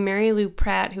worker named Mary Lou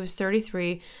Pratt, who was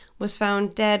 33, was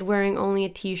found dead wearing only a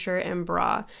t-shirt and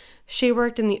bra. She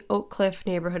worked in the Oak Cliff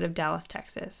neighborhood of Dallas,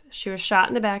 Texas. She was shot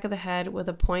in the back of the head with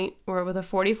a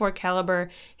 .44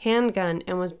 caliber handgun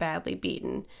and was badly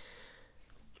beaten.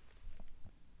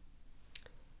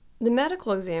 The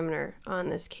medical examiner on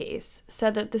this case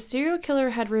said that the serial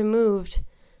killer had removed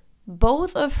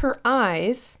both of her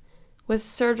eyes with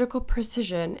surgical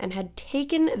precision and had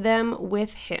taken them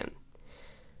with him.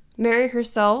 Mary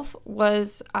herself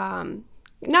was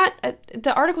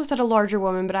the article said a larger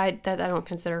woman, but I don't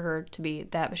consider her to be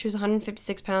that. But she was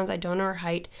 156 pounds. I don't know her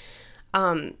height.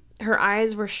 Her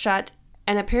eyes were shut,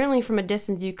 and apparently from a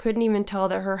distance you couldn't even tell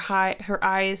that her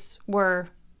eyes were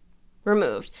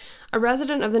removed. A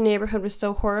resident of the neighborhood was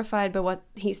so horrified by what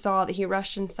he saw that he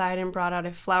rushed inside and brought out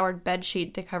a flowered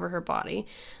bedsheet to cover her body.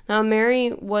 Now,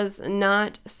 Mary was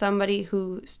not somebody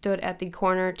who stood at the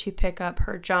corner to pick up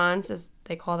her Johns, as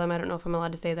they call them. I don't know if I'm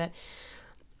allowed to say that.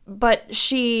 But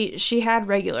she had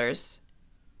regulars,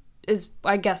 is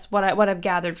I guess what I've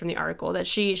gathered from the article, that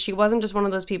she wasn't just one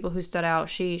of those people who stood out.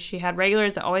 She had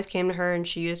regulars that always came to her, and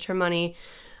she used her money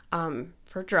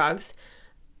for drugs.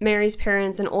 Mary's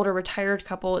parents, an older retired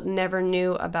couple, never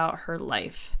knew about her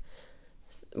life.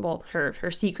 Well, her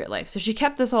secret life. So she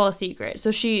kept this all a secret. So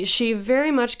she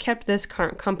very much kept this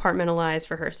compartmentalized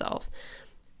for herself.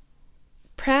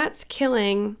 Pratt's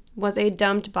killing was a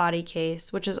dumped body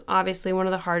case, which is obviously one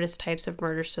of the hardest types of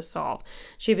murders to solve.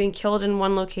 She had been killed in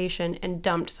one location and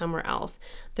dumped somewhere else.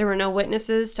 There were no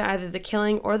witnesses to either the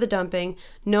killing or the dumping,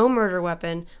 no murder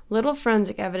weapon, little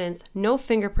forensic evidence, no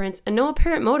fingerprints, and no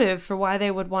apparent motive for why they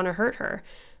would want to hurt her.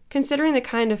 Considering the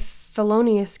kind of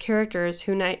felonious characters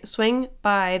who swing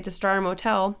by the Star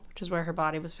Motel, which is where her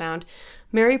body was found,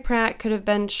 Mary Pratt could have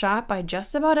been shot by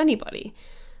just about anybody.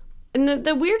 And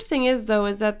the weird thing is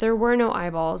that there were no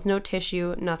eyeballs, no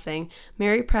tissue, nothing.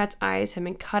 Mary Pratt's eyes had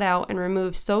been cut out and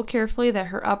removed so carefully that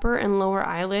her upper and lower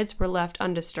eyelids were left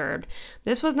undisturbed.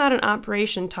 This was not an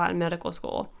operation taught in medical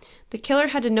school. The killer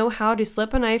had to know how to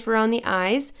slip a knife around the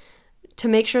eyes to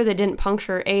make sure they didn't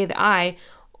puncture the eye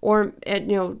or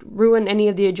ruin any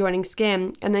of the adjoining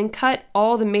skin, and then cut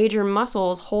all the major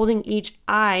muscles holding each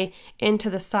eye into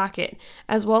the socket,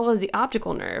 as well as the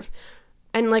optical nerve.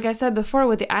 And like I said before,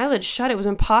 with the eyelids shut, it was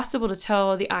impossible to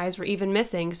tell the eyes were even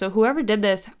missing. So whoever did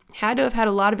this had to have had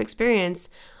a lot of experience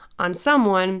on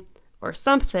someone or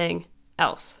something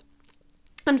else.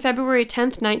 On February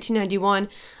 10th, 1991,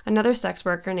 another sex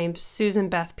worker named Susan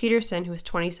Beth Peterson, who was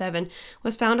 27,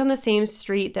 was found on the same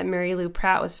street that Mary Lou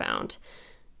Pratt was found.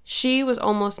 She was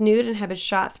almost nude and had been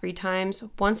shot 3 times,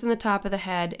 once in the top of the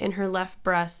head, in her left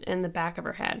breast, and in the back of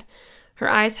her head. Her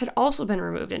eyes had also been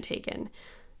removed and taken.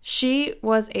 She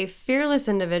was a fearless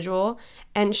individual,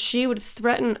 and she would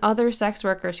threaten other sex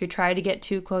workers who tried to get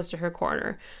too close to her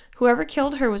corner. Whoever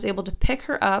killed her was able to pick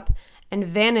her up and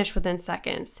vanish within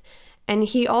seconds. And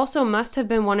he also must have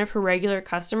been one of her regular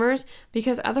customers,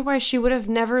 because otherwise she would have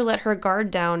never let her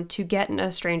guard down to get in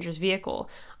a stranger's vehicle.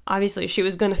 Obviously, she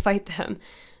was going to fight them.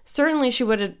 Certainly, she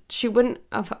wouldn't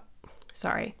have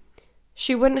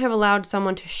allowed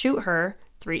someone to shoot her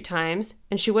 3 times,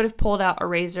 and she would have pulled out a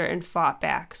razor and fought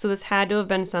back. So this had to have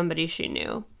been somebody she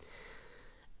knew.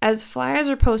 As flyers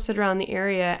were posted around the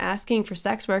area asking for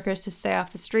sex workers to stay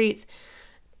off the streets,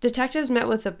 detectives met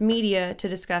with the media to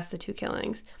discuss the 2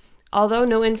 killings. Although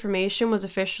no information was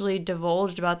officially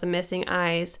divulged about the missing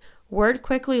eyes, word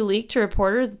quickly leaked to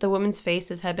reporters that the women's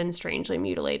faces had been strangely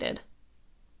mutilated.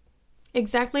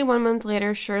 Exactly 1 month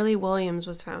later, Shirley Williams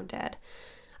was found dead.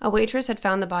 a waitress had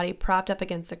found the body propped up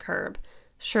against a curb.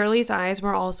 Shirley's eyes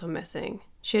were also missing.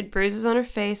 She had bruises on her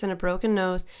face and a broken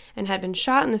nose and had been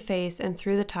shot in the face and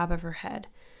through the top of her head.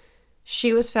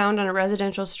 She was found on a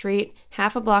residential street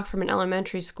half a block from an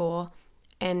elementary school,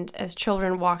 and as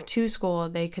children walked to school,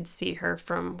 they could see her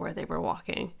from where they were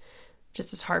walking.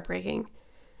 Just as heartbreaking.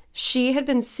 She had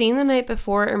been seen the night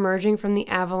before emerging from the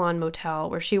Avalon Motel,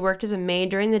 where she worked as a maid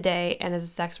during the day and as a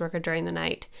sex worker during the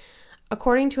night.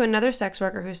 According to another sex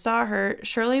worker who saw her,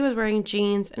 Shirley was wearing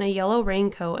jeans and a yellow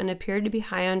raincoat and appeared to be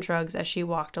high on drugs as she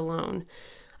walked alone.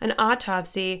 An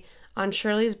autopsy on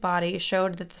Shirley's body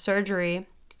showed that the surgery,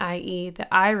 i.e.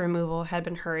 the eye removal, had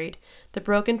been hurried. The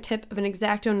broken tip of an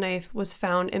X-Acto knife was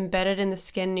found embedded in the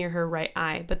skin near her right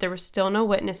eye, but there were still no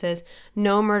witnesses,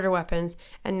 no murder weapons,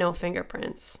 and no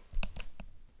fingerprints.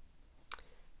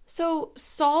 So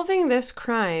solving these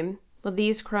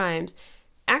crimes,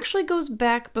 actually goes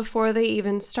back before they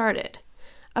even started.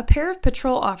 A pair of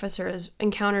patrol officers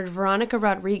encountered Veronica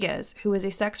Rodriguez, who was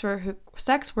a sex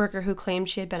worker who claimed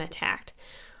she had been attacked.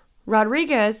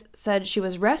 Rodriguez said she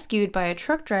was rescued by a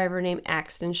truck driver named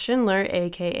Axton Schindler,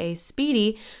 aka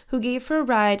Speedy, who gave her a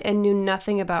ride and knew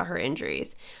nothing about her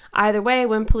injuries. Either way,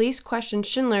 when police questioned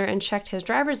Schindler and checked his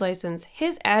driver's license,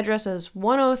 his address was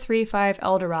 1035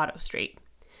 Eldorado Street.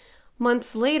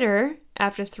 Months later,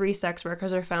 after 3 sex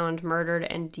workers are found murdered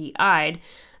and DI'd,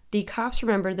 the cops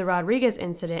remembered the Rodriguez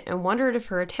incident and wondered if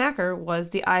her attacker was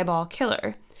the eyeball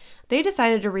killer. They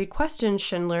decided to re-question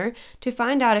Schindler to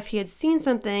find out if he had seen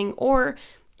something or,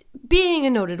 being a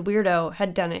noted weirdo,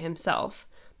 had done it himself.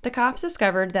 The cops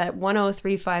discovered that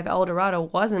 1035 Eldorado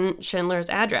wasn't Schindler's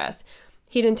address.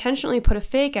 He'd intentionally put a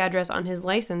fake address on his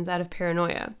license out of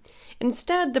paranoia.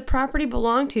 Instead, the property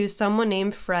belonged to someone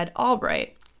named Fred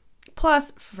Albright.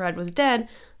 Plus, Fred was dead,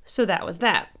 so that was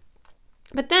that.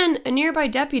 But then, a nearby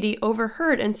deputy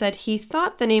overheard and said he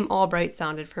thought the name Albright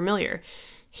sounded familiar.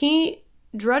 He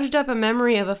drudged up a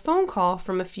memory of a phone call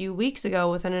from a few weeks ago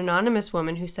with an anonymous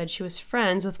woman who said she was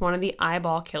friends with one of the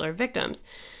eyeball killer victims.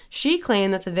 She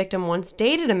claimed that the victim once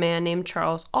dated a man named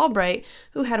Charles Albright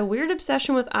who had a weird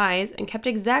obsession with eyes and kept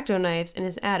X-Acto knives in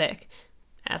his attic,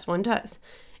 as one does.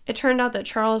 It turned out that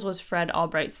Charles was Fred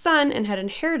Albright's son and had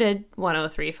inherited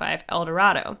 1035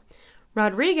 Eldorado.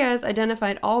 Rodriguez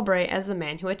identified Albright as the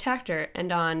man who attacked her,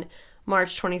 and on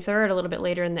March 23rd, a little bit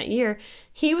later in that year,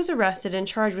 he was arrested and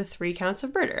charged with 3 counts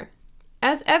of murder.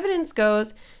 As evidence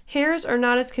goes, hairs are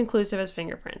not as conclusive as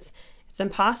fingerprints. It's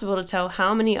impossible to tell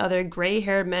how many other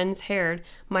gray-haired men's hair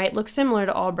might look similar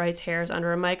to Albright's hairs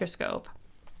under a microscope.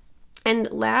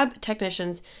 And lab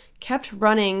technicians kept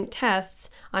running tests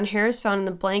on hairs found in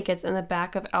the blankets in the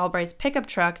back of Albright's pickup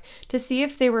truck to see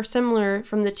if they were similar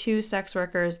from the 2 sex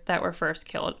workers that were first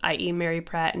killed, i.e. Mary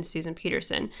Pratt and Susan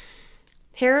Peterson.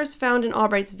 Hairs found in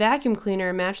Albright's vacuum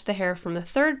cleaner matched the hair from the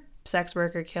 3rd sex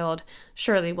worker killed,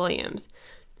 Shirley Williams.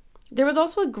 There was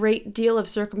also a great deal of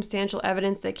circumstantial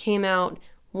evidence that came out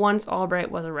once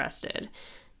Albright was arrested.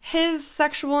 His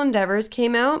sexual endeavors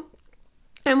came out,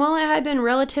 and while it had been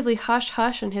relatively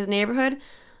hush-hush in his neighborhood,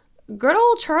 good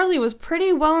old Charlie was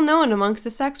pretty well known amongst the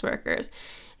sex workers.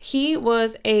 He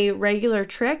was a regular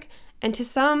trick, and to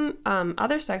some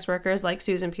other sex workers like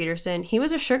Susan Peterson, he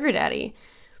was a sugar daddy.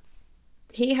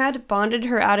 He had bonded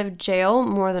her out of jail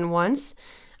more than once.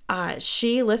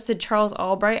 She listed Charles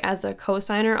Albright as the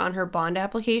co-signer on her bond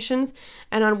applications,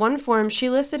 and on one form she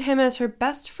listed him as her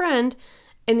best friend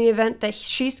in the event that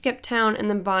she skipped town and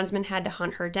the bondsman had to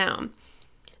hunt her down.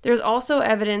 There's also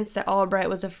evidence that Albright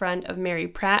was a friend of Mary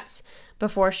Pratt's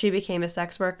before she became a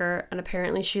sex worker, and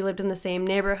apparently she lived in the same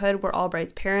neighborhood where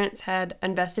Albright's parents had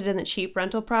invested in the cheap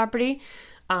rental property.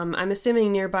 I'm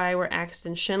assuming nearby where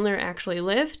Axton Schindler actually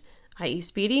lived, i.e.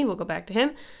 Speedy. We'll go back to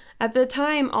him. At the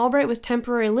time, Albright was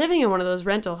temporarily living in one of those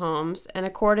rental homes, and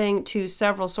according to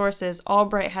several sources,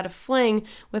 Albright had a fling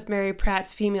with Mary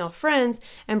Pratt's female friends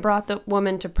and brought that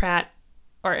woman and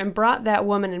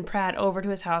Pratt over to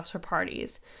his house for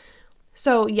parties.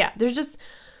 So yeah, there's just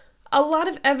a lot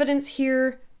of evidence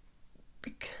here.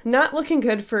 Not looking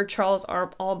good for Charles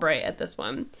Albright at this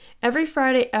one. Every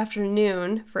Friday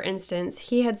afternoon, for instance,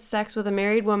 he had sex with a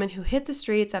married woman who hit the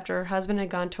streets after her husband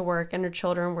had gone to work and her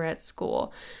children were at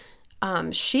school.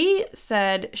 She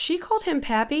said she called him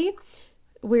Pappy,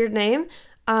 weird name.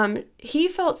 He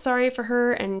felt sorry for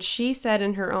her, and she said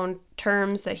in her own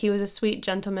terms that he was a sweet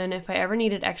gentleman. If I ever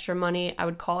needed extra money, I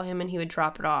would call him and he would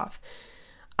drop it off.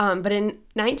 But in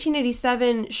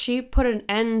 1987, she put an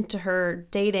end to her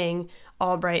dating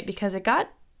Albright because it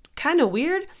got kind of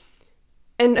weird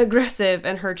and aggressive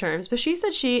in her terms. But she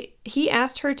said he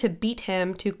asked her to beat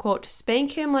him, to, quote,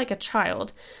 spank him like a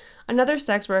child. Another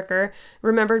sex worker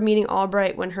remembered meeting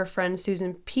Albright when her friend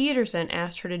Susan Peterson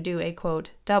asked her to do a,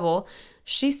 quote, double.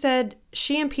 She said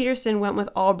she and Peterson went with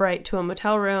Albright to a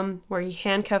motel room where he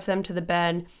handcuffed them to the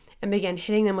bed and began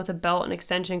hitting them with a belt and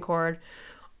extension cord,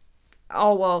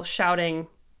 all while shouting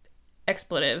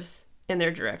expletives in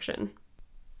their direction.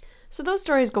 So those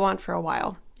stories go on for a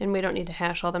while, and we don't need to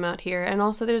hash all them out here. And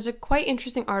also there's a quite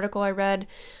interesting article I read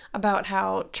about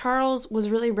how Charles was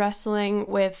really wrestling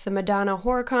with the Madonna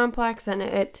horror complex, and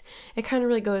it kind of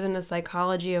really goes into the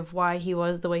psychology of why he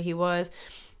was the way he was.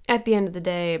 At the end of the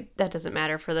day, that doesn't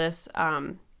matter for this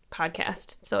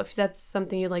podcast. So if that's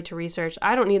something you'd like to research,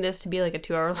 I don't need this to be like a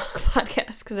 2-hour long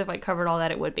podcast, because if I covered all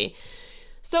that, it would be.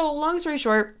 So long story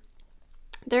short,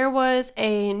 there was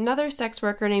another sex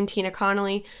worker named Tina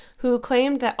Connolly who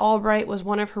claimed that Albright was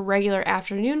one of her regular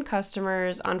afternoon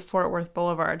customers on Fort Worth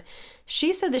Boulevard.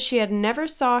 She said that she had never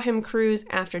saw him cruise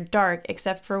after dark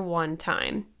except for one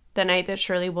time, the night that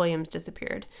Shirley Williams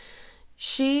disappeared.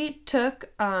 She took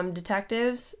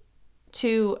detectives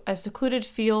to a secluded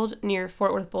field near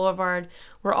Fort Worth Boulevard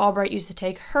where Albright used to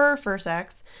take her for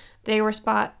sex.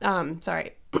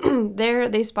 There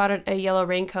they spotted a yellow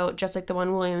raincoat just like the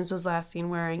one Williams was last seen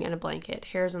wearing and a blanket.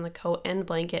 Hairs on the coat and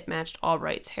blanket matched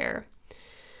Albright's hair.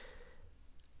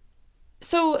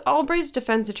 So Albright's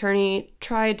defense attorney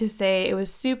tried to say it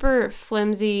was super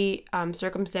flimsy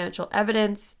circumstantial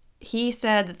evidence. He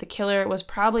said that the killer was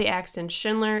probably Axton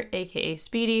Schindler, aka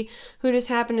Speedy, who just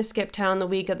happened to skip town the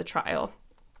week of the trial.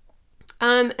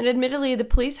 And admittedly, the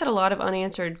police had a lot of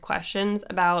unanswered questions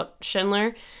about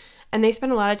Schindler, and they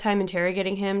spent a lot of time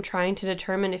interrogating him, trying to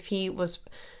determine if he was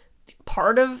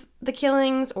part of the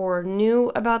killings or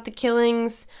knew about the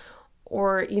killings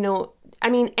or,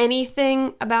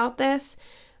 anything about this.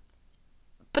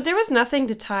 But there was nothing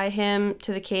to tie him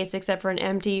to the case except for an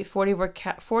empty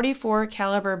 44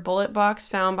 caliber bullet box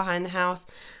found behind the house,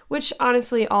 which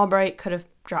honestly Albright could have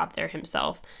dropped there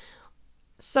himself.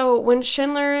 So when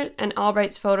Schindler and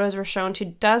Albright's photos were shown to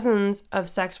dozens of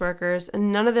sex workers,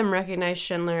 none of them recognized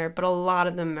Schindler, but a lot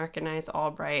of them recognized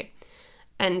Albright.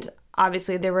 And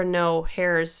obviously there were no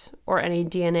hairs or any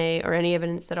DNA or any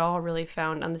evidence at all really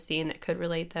found on the scene that could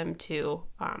relate them to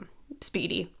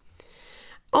Speedy.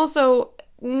 Also,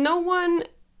 no one...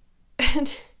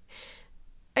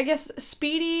 I guess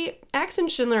Axton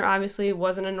Schindler obviously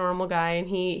wasn't a normal guy, and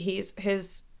he's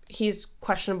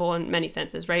questionable in many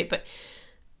senses, right? But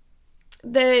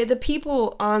the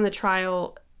people on the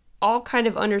trial all kind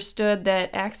of understood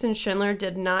that Axton Schindler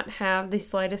did not have the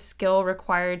slightest skill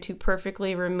required to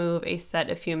perfectly remove a set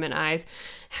of human eyes.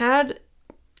 Had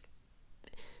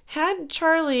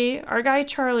Charlie, our guy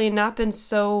Charlie, not been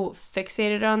so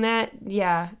fixated on that,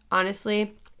 yeah,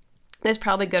 honestly, this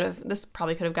probably could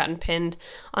have gotten pinned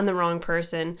on the wrong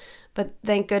person. But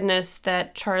thank goodness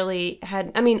that Charlie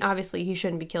had, obviously he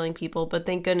shouldn't be killing people, but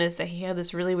thank goodness that he had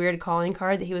this really weird calling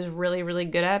card that he was really, really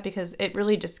good at, because it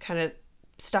really just kind of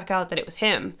stuck out that it was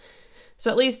him. So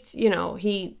at least,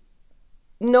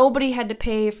 nobody had to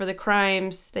pay for the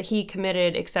crimes that he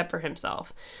committed except for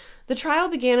himself. The trial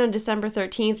began on December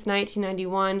 13th,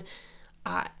 1991.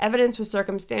 Evidence was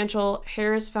circumstantial.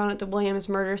 Hairs found at the Williams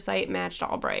murder site matched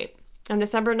Albright. On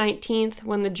December 19th,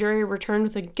 when the jury returned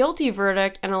with a guilty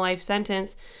verdict and a life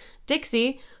sentence,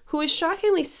 Dixie, who was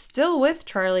shockingly still with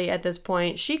Charlie at this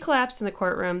point, she collapsed in the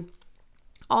courtroom.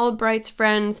 Albright's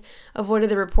friends avoided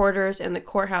the reporters in the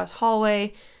courthouse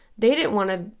hallway. They didn't want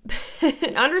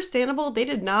to... Understandable, they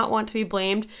did not want to be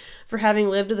blamed for having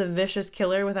lived with a vicious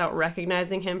killer without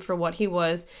recognizing him for what he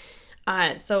was.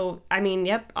 Honestly,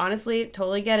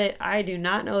 totally get it. I do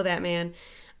not know that man.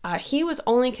 He was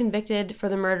only convicted for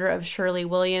the murder of Shirley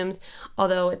Williams,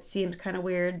 although it seems kind of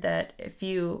weird that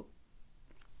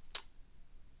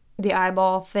the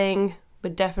eyeball thing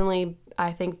would definitely,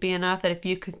 I think, be enough, that if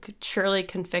you could surely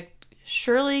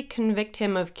convict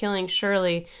him of killing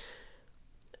Shirley.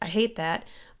 I hate that,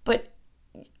 but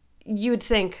you would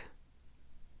think,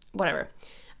 whatever.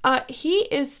 He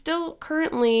is still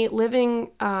currently living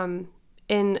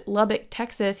in Lubbock,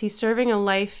 Texas. He's serving a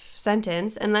life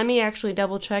sentence, and let me actually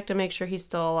double check to make sure he's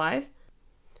still alive.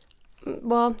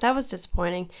 Well, that was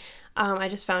disappointing. I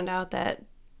just found out that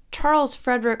Charles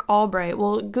Frederick Albright,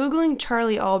 Googling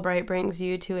Charlie Albright brings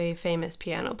you to a famous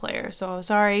piano player. So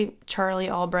sorry, Charlie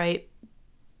Albright.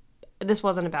 This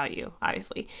wasn't about you,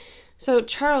 obviously. So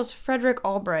Charles Frederick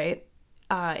Albright,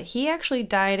 he actually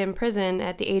died in prison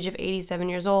at the age of 87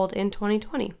 years old in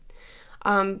 2020.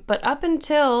 But up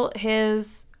until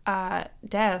his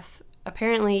death,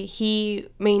 apparently he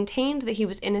maintained that he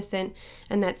was innocent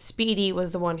and that Speedy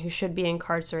was the one who should be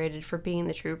incarcerated for being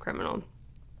the true criminal.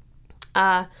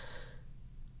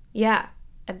 Yeah,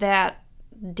 that,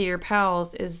 dear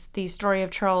pals, is the story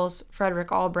of Charles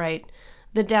Frederick Albright,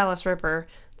 the Dallas Ripper,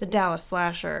 the Dallas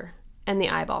Slasher, and the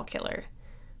Eyeball Killer.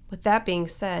 With that being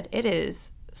said, it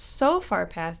is so far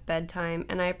past bedtime,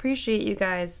 and I appreciate you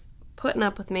guys putting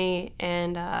up with me,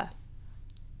 and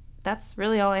that's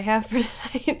really all I have for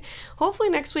tonight. Hopefully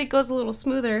next week goes a little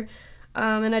smoother,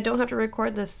 and I don't have to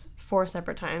record this 4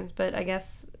 separate times, but I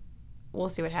guess we'll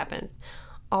see what happens.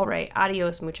 All right,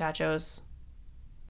 adios, muchachos.